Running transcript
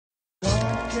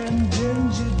They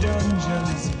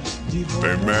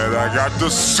mad I got the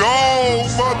soul,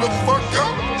 motherfucker.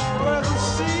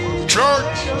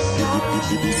 Church.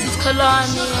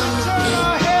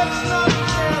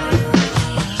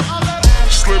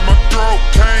 Slit my throat,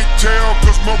 can't tell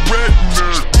cause my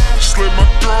redneck. Slit my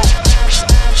throat,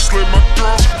 slit my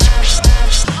throat.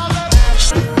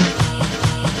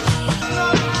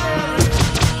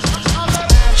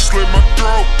 Slit my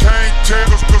throat, can't tell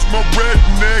cause my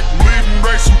redneck. Bleeding,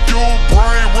 racing fuel,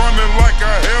 brain running like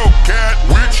a Hellcat.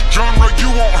 Which genre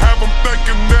you won't have them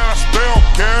thinking that I spell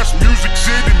cast. Music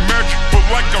City magic, but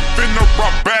like I'm finna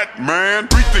rob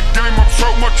Batman. Beat the game up so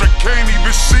much I can't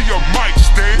even see a mic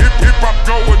stand. Hip-hop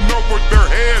going over their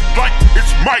head like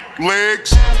it's mic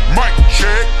legs. Mic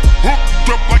check, hooked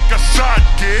up like a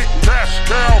sidekick. Cash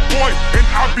cowboy, and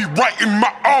I be writing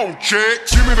my own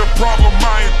checks. Give me the problem,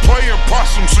 I ain't playing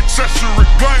possum. Successor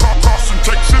reclaim, I'm tossing,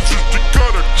 take scissors to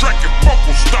cut a track and pump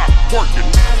will stop working.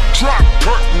 Drop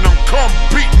curtain, I'm come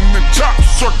beating in top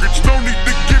circuits. No need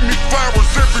to give me flowers,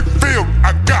 every field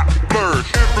I got blurred.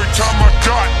 Every time I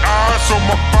dot eyes on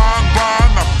my fine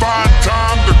line, I find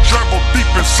time to travel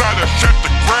deep inside a shut the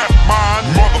craft mine.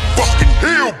 Motherfucking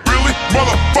hillbilly,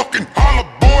 motherfucking holler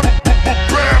boy,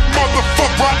 bad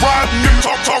motherfucker, riding in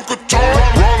Tonka toy.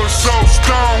 Rolling so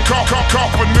stone,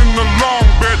 coughing in the long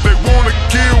bed. They wanna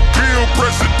kill Bill,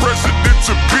 presidents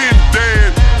have been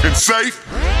dead and safe.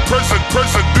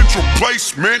 Presidential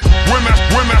placement. When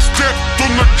I stepped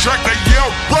on the track, they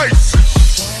yelled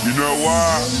racist. You know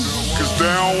why? Cause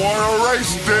they don't wanna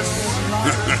race this.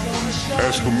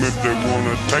 Ask them if they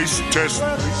wanna taste test.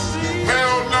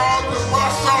 Hell no, cause my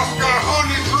sauce got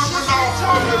honey dripping off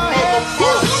of it,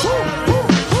 motherfucker.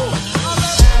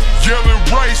 Yelling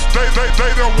race,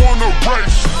 they don't wanna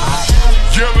race.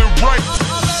 Yelling race,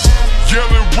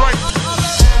 yelling race.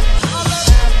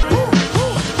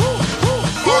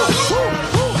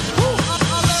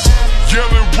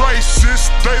 Yelling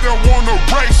racist, they don't wanna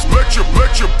race. Let your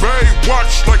bae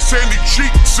watch like Sandy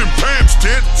Cheeks and Pam's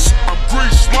tits. I'm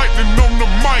grease lightning on the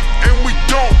mic and we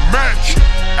don't match.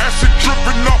 Acid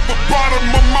dripping off the bottom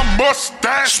of my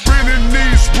mustache. Spinning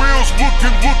these wheels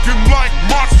looking like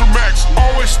Monster Max.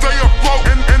 Always stay afloat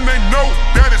and they know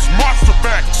that it's monster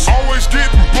facts. Always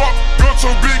getting bucked, gun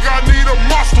so big I need a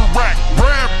monster rack.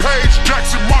 Rampage,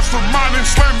 Jackson, monster mind and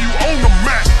slam you on the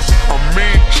mat. A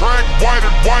mean track,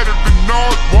 wider than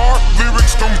Nardwar.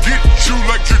 Lyrics gon' get you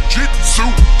like jiu-jitsu.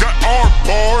 Got arm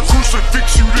bars,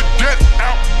 crucifix you to death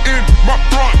out in my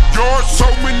front yard. So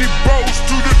many bows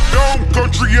to the dome,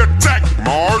 country attack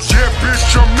Mars. Yeah,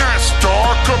 bitch, I'm that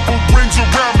star. Couple rings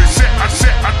around me.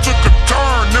 I took a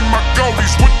turn in my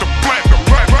goldies with the platinum.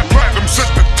 Platinum set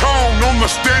the tone on the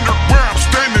standard where I'm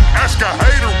standing. Ask a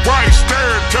hater why he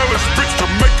staring. Tell his bitch to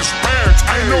make his parents.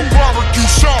 Ain't no barbecue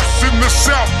sauce in the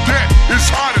South that is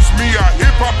hot as me. I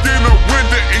hip-hopped in a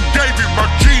window and gave it my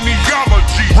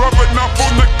genealogy. Rubbing up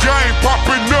on the game,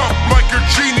 popping up like a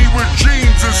genie with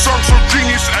jeans and songs so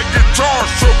genius at guitar,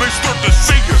 so they start to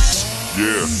see us.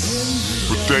 Yeah,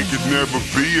 but they could never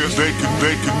be us. They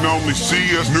can only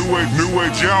see us. New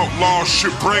age outlaw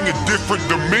shit, bringing different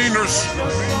demeanors.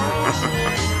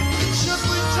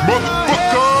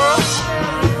 Motherfuckers,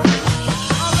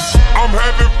 I'm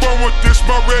having fun with this.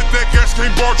 My redneck ass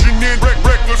came barging in,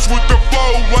 reckless with the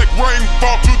flow, like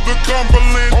rainfall to the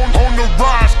Cumberland. On the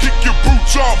rise, kick your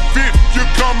boots off if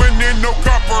you're coming in. No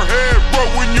copperhead,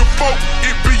 rowing your boat,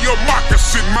 it be a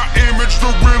moccasin. My image, the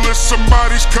realest,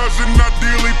 somebody's cousin.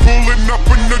 Ideally pulling up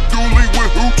in the dually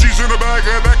with hoochies in the bag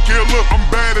of that killer. I'm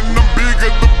bad and I'm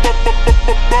bigger, the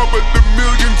bubba, the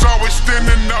millions always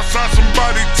standing outside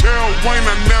somebody. Tell Wayne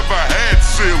I never had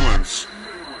ceilings.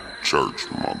 Church,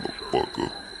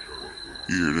 motherfucker.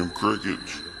 You hear them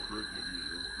crickets?